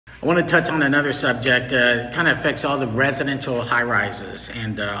I want to touch on another subject. It kind of affects all the residential high rises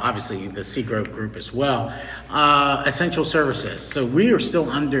and obviously the Seagrove group as well. Essential services. So we are still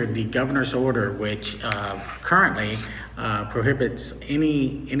under the governor's order, which currently prohibits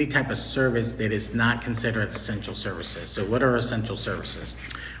any type of service that is not considered essential services. So what are essential services?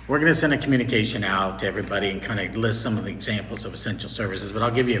 We're going to send a communication out to everybody and kind of list some of the examples of essential services, but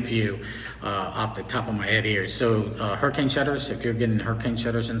I'll give you a few off the top of my head here. So hurricane shutters, if you're getting hurricane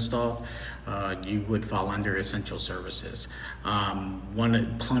shutters installed, you would fall under essential services.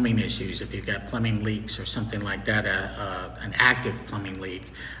 Plumbing issues, if you've got plumbing leaks or something like that, an active plumbing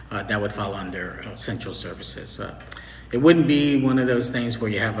leak, that would fall under essential services. It wouldn't be one of those things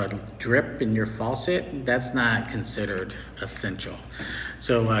where you have a drip in your faucet. That's not considered essential.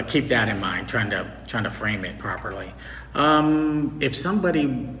 So keep that in mind, trying to frame it properly. If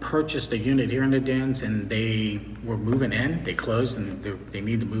somebody purchased a unit here in the Dunes and they were moving in, they closed and they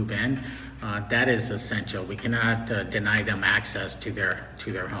need to move in, that is essential. We cannot deny them access to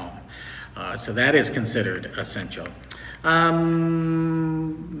their home. So that is considered essential.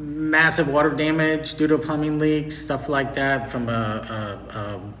 Massive water damage due to plumbing leaks, stuff like that from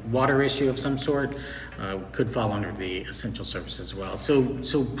a water issue of some sort could fall under the essential service as well.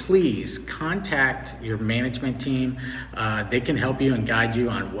 So please contact your management team. They can help you and guide you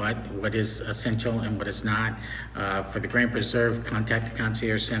on what is essential and what is not. For the Grand Preserve, contact the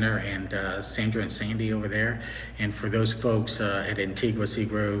Concierge Center and Sandra and Sandy over there. And for those folks at Antigua,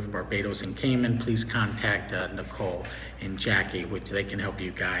 Seagrove, Barbados, and Cayman, please contact Nicole and Jackie, which they can help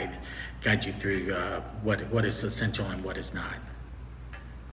you guide you through what is essential and what is not.